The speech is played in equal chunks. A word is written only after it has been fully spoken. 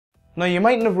Now you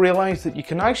mightn't have realised that you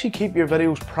can actually keep your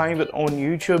videos private on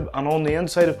YouTube, and on the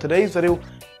inside of today's video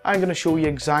I'm going to show you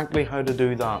exactly how to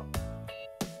do that.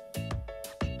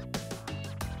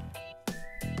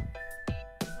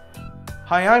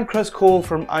 Hi, I'm Chris Cole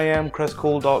from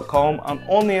IamChrisCole.com, and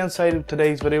on the inside of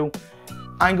today's video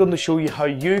I'm going to show you how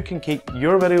you can keep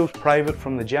your videos private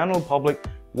from the general public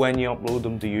when you upload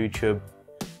them to YouTube.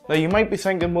 Now you might be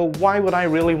thinking, well, why would I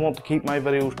really want to keep my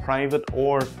videos private?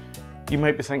 Or you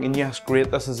might be thinking, yes,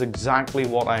 great, this is exactly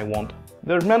what I want.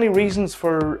 There's many reasons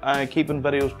for keeping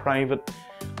videos private,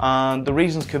 and the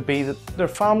reasons could be that they're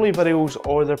family videos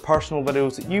or they're personal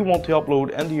videos that you want to upload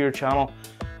into your channel,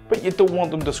 but you don't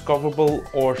want them discoverable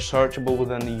or searchable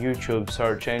within the YouTube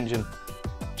search engine.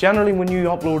 Generally, when you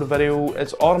upload a video,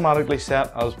 it's automatically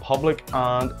set as public,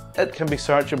 and it can be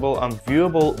searchable and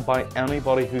viewable by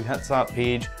anybody who hits that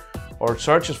page or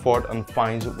searches for it and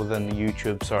finds it within the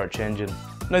YouTube search engine.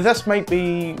 Now this might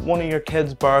be one of your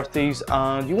kids' birthdays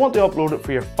and you want to upload it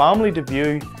for your family to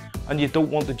view, and you don't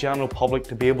want the general public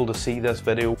to be able to see this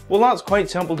video. Well, that's quite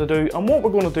simple to do, and what we're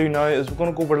going to do now is we're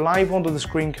going to go over live onto the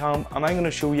screen cam and I'm going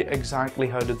to show you exactly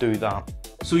how to do that.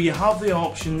 So you have the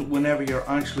option whenever you're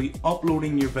actually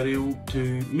uploading your video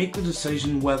to make the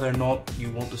decision whether or not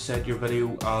you want to set your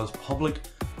video as public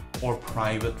or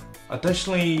private.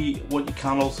 Additionally, what you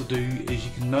can also do is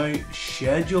you can now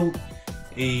schedule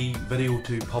a video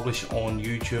to publish on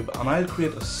YouTube, and I'll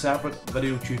create a separate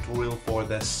video tutorial for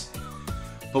this.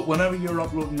 But whenever you're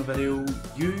uploading a video,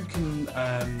 you can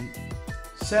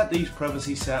set these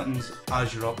privacy settings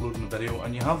as you're uploading a video,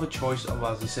 and you have the choice of,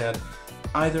 as I said,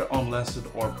 either unlisted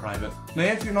or private. Now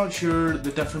if you're not sure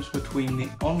the difference between the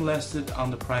unlisted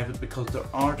and the private, because there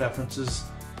are differences,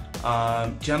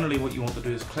 generally what you want to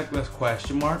do is click this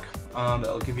question mark and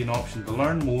it'll give you an option to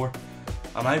learn more,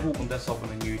 and I've opened this up in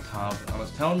a new tab and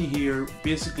it's telling you here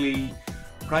basically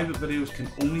private videos can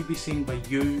only be seen by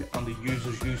you and the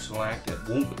users you select. It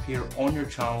won't appear on your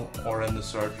channel or in the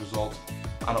search results,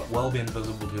 and it will be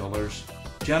invisible to others.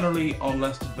 Generally,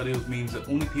 unlisted videos means that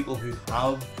only people who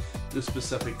have the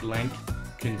specific link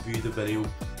can view the video.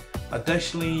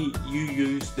 Additionally, you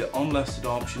use the unlisted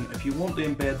option if you want to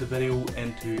embed the video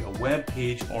into a web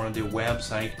page or into a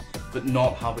website, but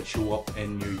not have it show up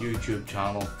in your YouTube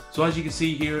channel. So as you can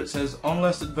see here, it says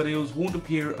unlisted videos won't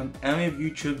appear in any of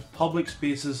YouTube's public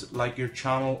spaces like your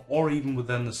channel or even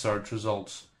within the search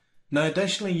results. Now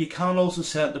additionally, you can also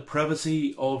set the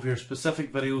privacy of your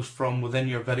specific videos from within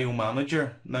your video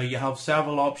manager. Now you have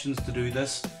several options to do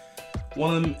this.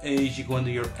 One of them is you go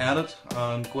into your edit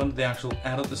and go into the actual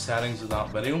edit the settings of that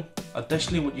video.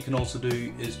 Additionally, what you can also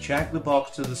do is check the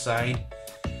box to the side,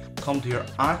 come to your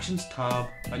actions tab,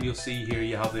 and you'll see here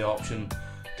you have the option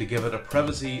to give it a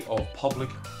privacy of public,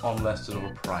 unlisted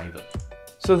or private.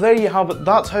 So there you have it.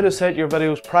 That's how to set your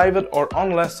videos private or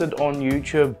unlisted on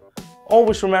YouTube.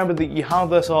 Always remember that you have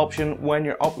this option when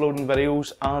you're uploading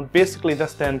videos, and basically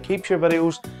this then keeps your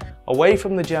videos away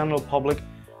from the general public,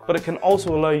 but it can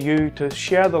also allow you to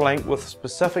share the link with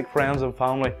specific friends and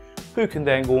family who can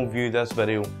then go and view this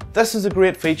video. This is a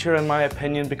great feature in my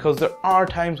opinion, because there are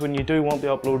times when you do want to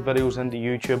upload videos into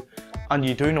YouTube and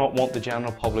you do not want the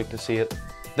general public to see it.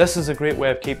 This is a great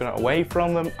way of keeping it away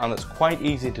from them, and it's quite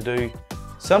easy to do.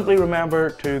 Simply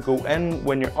remember to go in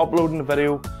when you're uploading the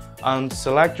video and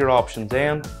select your options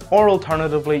then, or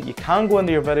alternatively you can go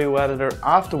into your video editor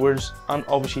afterwards and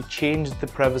obviously change the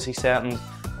privacy settings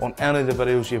on any of the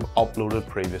videos you've uploaded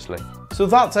previously. So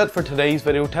that's it for today's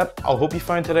video tip. I hope you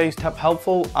found today's tip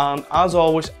helpful, and as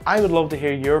always I would love to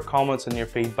hear your comments and your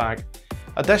feedback.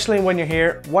 Additionally, when you're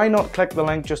here, why not click the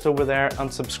link just over there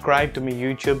and subscribe to my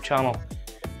YouTube channel.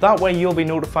 That way you'll be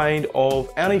notified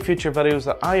of any future videos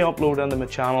that I upload into my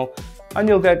channel, and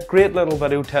you'll get great little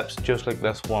video tips just like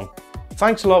this one.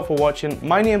 Thanks a lot for watching.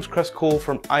 My name's Chris Cole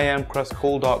from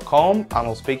IamChrisCole.com, and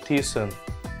I'll speak to you soon.